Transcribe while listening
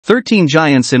13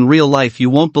 giants in real life you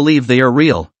won't believe they are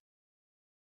real.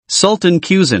 Sultan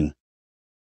Kuzan.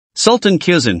 Sultan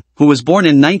Kuzan, who was born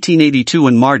in 1982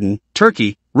 in Mardin,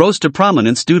 Turkey, rose to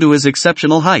prominence due to his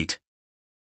exceptional height.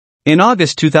 In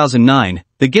August 2009,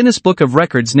 the Guinness Book of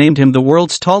Records named him the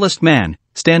world's tallest man,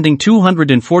 standing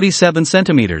 247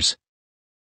 centimeters.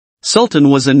 Sultan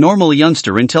was a normal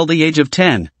youngster until the age of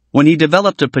 10, when he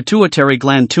developed a pituitary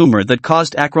gland tumor that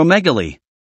caused acromegaly.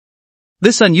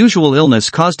 This unusual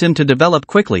illness caused him to develop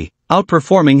quickly,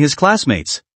 outperforming his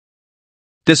classmates.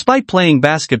 Despite playing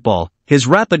basketball, his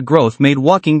rapid growth made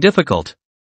walking difficult.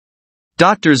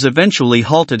 Doctors eventually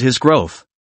halted his growth.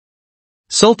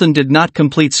 Sultan did not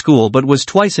complete school but was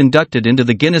twice inducted into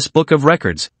the Guinness Book of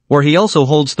Records, where he also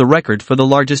holds the record for the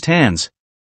largest hands.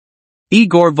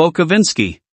 Igor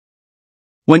Volkovinsky.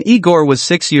 When Igor was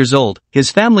 6 years old,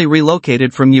 his family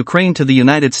relocated from Ukraine to the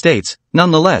United States.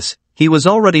 Nonetheless, he was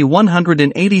already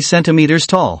 180 centimeters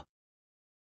tall.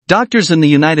 Doctors in the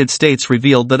United States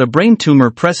revealed that a brain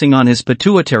tumor pressing on his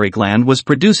pituitary gland was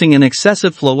producing an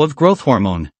excessive flow of growth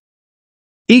hormone.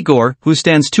 Igor, who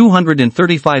stands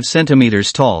 235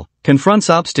 centimeters tall, confronts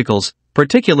obstacles,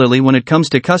 particularly when it comes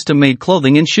to custom-made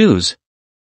clothing and shoes.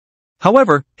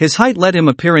 However, his height led him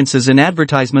appearances in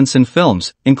advertisements and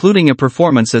films, including a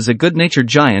performance as a good-natured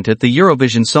giant at the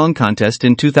Eurovision Song Contest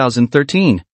in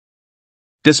 2013.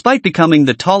 Despite becoming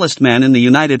the tallest man in the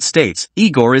United States,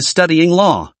 Igor is studying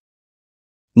law.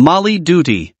 Molly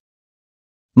Duty.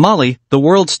 Molly, the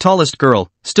world's tallest girl,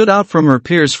 stood out from her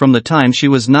peers from the time she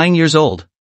was 9 years old.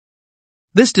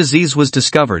 This disease was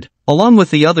discovered, along with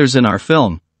the others in our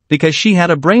film, because she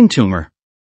had a brain tumor.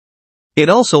 It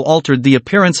also altered the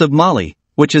appearance of Molly,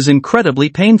 which is incredibly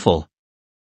painful.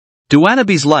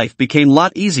 Duanabe's life became a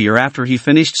lot easier after he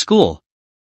finished school.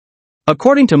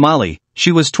 According to Molly,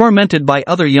 she was tormented by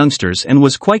other youngsters and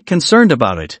was quite concerned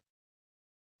about it.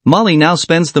 Molly now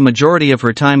spends the majority of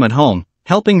her time at home,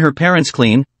 helping her parents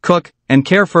clean, cook, and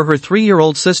care for her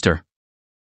 3-year-old sister.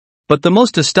 But the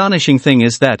most astonishing thing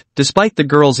is that, despite the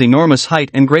girl's enormous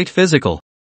height and great physical,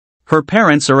 her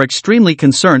parents are extremely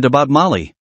concerned about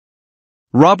Molly.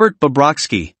 Robert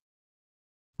Bobrovsky.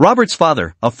 Robert's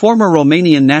father, a former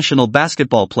Romanian national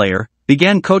basketball player,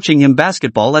 began coaching him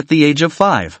basketball at the age of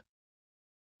 5.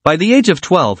 By the age of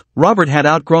 12, Robert had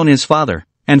outgrown his father,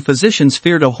 and physicians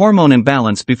feared a hormone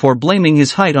imbalance before blaming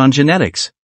his height on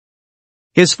genetics.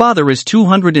 His father is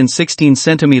 216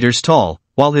 centimeters tall,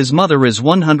 while his mother is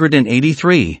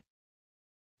 183.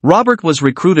 Robert was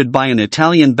recruited by an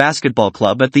Italian basketball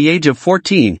club at the age of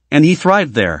 14, and he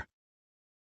thrived there.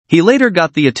 He later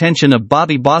got the attention of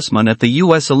Bobby Bossman at the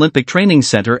U.S. Olympic Training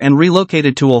Center and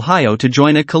relocated to Ohio to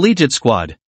join a collegiate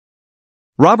squad.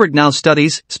 Robert now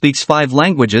studies, speaks 5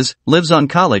 languages, lives on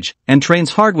college, and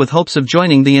trains hard with hopes of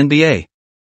joining the NBA.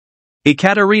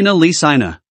 Ekaterina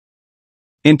Lysina.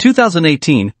 In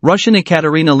 2018, Russian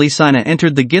Ekaterina Lysina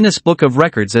entered the Guinness Book of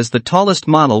Records as the tallest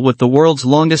model with the world's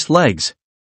longest legs.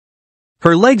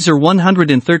 Her legs are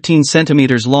 113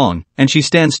 centimeters long, and she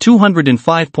stands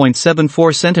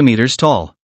 205.74 centimeters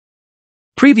tall.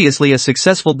 Previously a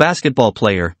successful basketball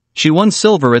player, she won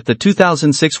silver at the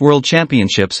 2006 World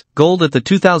Championships, gold at the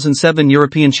 2007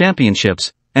 European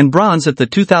Championships, and bronze at the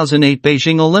 2008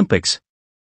 Beijing Olympics.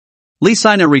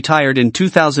 Lysina retired in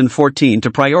 2014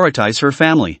 to prioritize her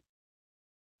family.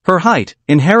 Her height,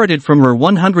 inherited from her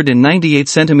 198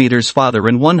 centimeters father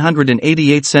and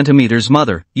 188 centimeters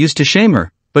mother, used to shame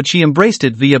her, but she embraced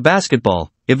it via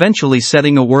basketball, eventually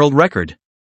setting a world record.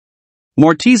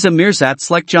 Morteza Mirzat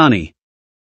Slekjani.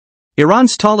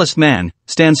 Iran's tallest man,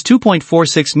 stands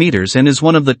 2.46 meters and is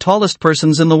one of the tallest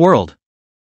persons in the world.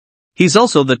 He's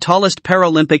also the tallest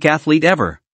Paralympic athlete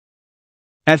ever.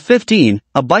 At 15,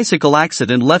 a bicycle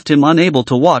accident left him unable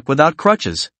to walk without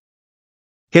crutches.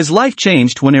 His life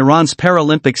changed when Iran's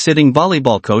Paralympic sitting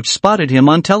volleyball coach spotted him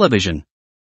on television.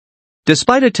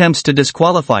 Despite attempts to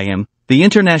disqualify him, the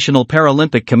International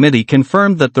Paralympic Committee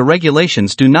confirmed that the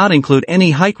regulations do not include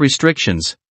any height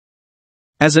restrictions.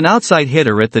 As an outside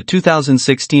hitter at the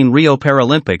 2016 Rio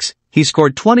Paralympics, he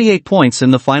scored 28 points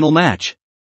in the final match.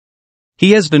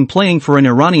 He has been playing for an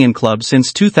Iranian club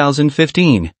since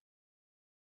 2015.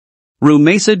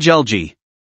 Rumeysa Jelji.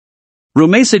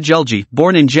 Rumeysa Jelji,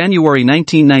 born in January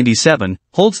 1997,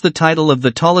 holds the title of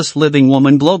the tallest living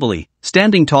woman globally,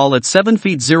 standing tall at 7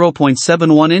 feet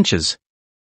 0.71 inches.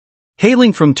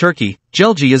 Hailing from Turkey,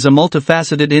 Jelji is a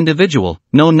multifaceted individual,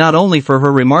 known not only for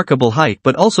her remarkable height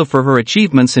but also for her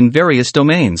achievements in various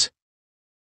domains.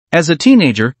 As a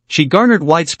teenager, she garnered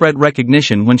widespread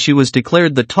recognition when she was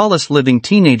declared the tallest living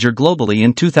teenager globally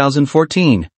in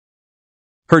 2014.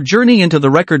 Her journey into the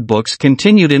record books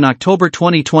continued in October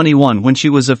 2021 when she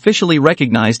was officially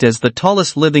recognized as the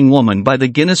tallest living woman by the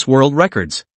Guinness World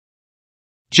Records.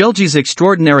 Gelji's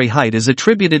extraordinary height is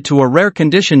attributed to a rare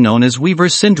condition known as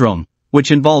Weaver's syndrome, which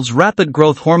involves rapid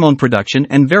growth hormone production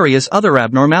and various other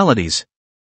abnormalities.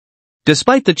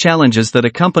 Despite the challenges that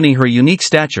accompany her unique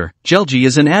stature, Gelji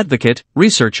is an advocate,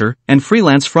 researcher, and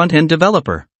freelance front-end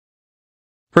developer.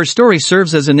 Her story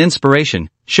serves as an inspiration,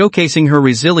 showcasing her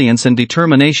resilience and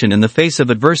determination in the face of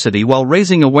adversity while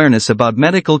raising awareness about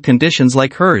medical conditions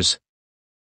like hers.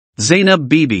 Zainab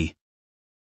Bibi.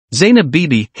 Zainab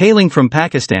Bibi, hailing from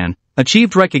Pakistan,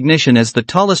 achieved recognition as the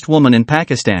tallest woman in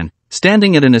Pakistan,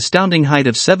 standing at an astounding height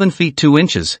of 7 feet 2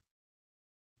 inches.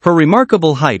 Her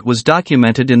remarkable height was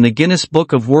documented in the Guinness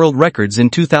Book of World Records in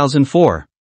 2004.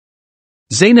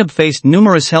 Zainab faced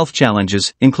numerous health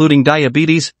challenges, including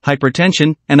diabetes,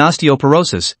 hypertension, and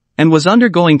osteoporosis, and was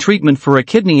undergoing treatment for a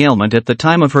kidney ailment at the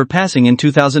time of her passing in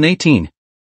 2018.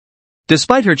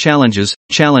 Despite her challenges,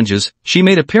 she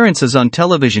made appearances on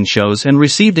television shows and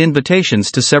received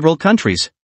invitations to several countries.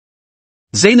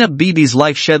 Zainab Bibi's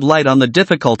life shed light on the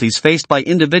difficulties faced by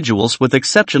individuals with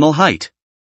exceptional height.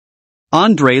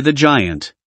 Andre the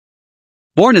Giant.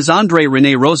 Born as André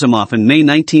René Rosomoff in May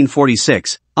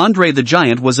 1946, Andre the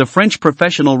Giant was a French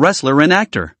professional wrestler and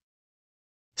actor.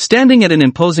 Standing at an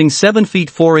imposing 7 feet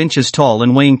 4 inches tall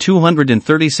and weighing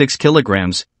 236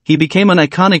 kilograms, he became an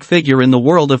iconic figure in the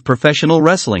world of professional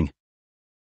wrestling.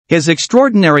 His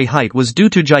extraordinary height was due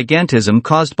to gigantism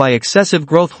caused by excessive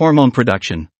growth hormone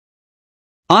production.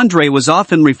 Andre was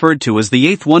often referred to as the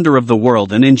eighth wonder of the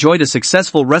world and enjoyed a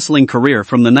successful wrestling career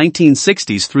from the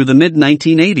 1960s through the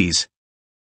mid-1980s.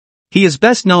 He is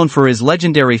best known for his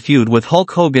legendary feud with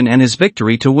Hulk Hogan and his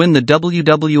victory to win the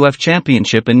WWF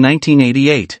Championship in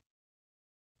 1988.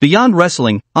 Beyond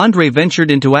wrestling, Andre ventured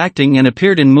into acting and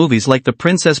appeared in movies like The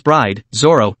Princess Bride,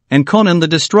 Zorro, and Conan the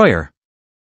Destroyer.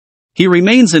 He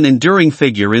remains an enduring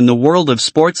figure in the world of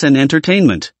sports and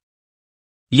entertainment.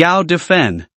 Yao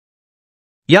Defen.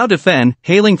 Yao Defen,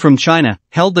 hailing from China,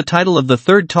 held the title of the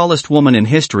third tallest woman in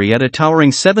history at a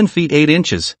towering 7 feet 8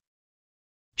 inches.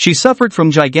 She suffered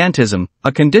from gigantism,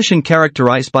 a condition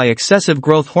characterized by excessive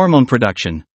growth hormone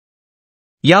production.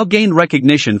 Yao gained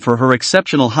recognition for her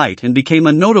exceptional height and became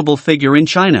a notable figure in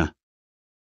China.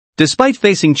 Despite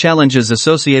facing challenges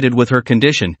associated with her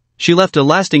condition, she left a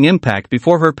lasting impact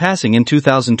before her passing in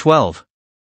 2012.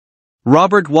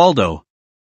 Robert Waldo.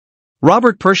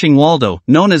 Robert Pershing Waldo,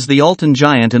 known as the Alton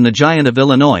Giant and the Giant of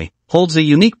Illinois, holds a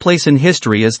unique place in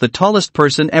history as the tallest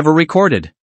person ever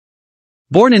recorded.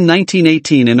 Born in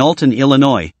 1918 in Alton,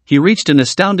 Illinois, he reached an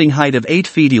astounding height of 8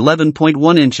 feet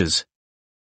 11.1 inches.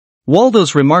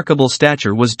 Waldo's remarkable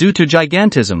stature was due to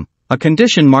gigantism, a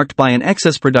condition marked by an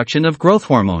excess production of growth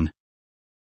hormone.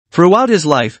 Throughout his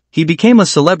life, he became a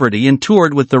celebrity and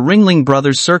toured with the Ringling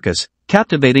Brothers Circus,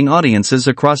 captivating audiences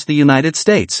across the United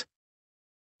States.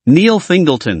 Neil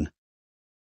Fingleton.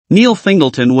 Neil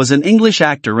Fingleton was an English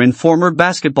actor and former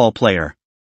basketball player.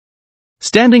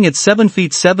 Standing at 7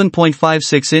 feet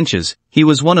 7.56 inches, he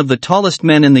was one of the tallest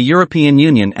men in the European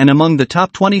Union and among the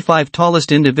top 25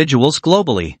 tallest individuals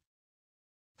globally.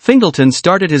 Fingleton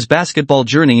started his basketball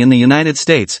journey in the United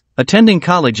States, attending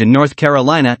college in North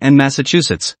Carolina and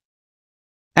Massachusetts.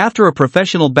 After a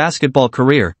professional basketball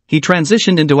career, he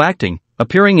transitioned into acting,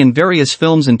 appearing in various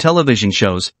films and television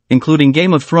shows, including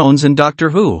Game of Thrones and Doctor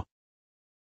Who.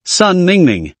 Sun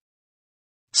Mingming.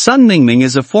 Sun Mingming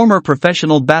is a former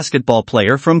professional basketball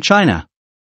player from China.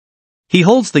 He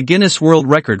holds the Guinness World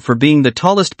Record for being the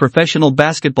tallest professional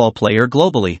basketball player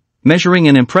globally, measuring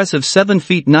an impressive 7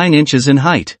 feet 9 inches in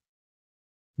height.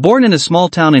 Born in a small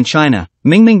town in China,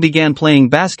 Mingming began playing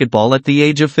basketball at the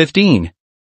age of 15.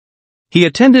 He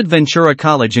attended Ventura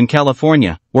College in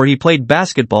California, where he played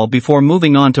basketball before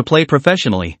moving on to play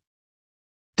professionally.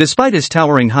 Despite his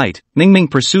towering height, Mingming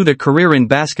pursued a career in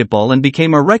basketball and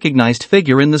became a recognized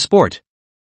figure in the sport.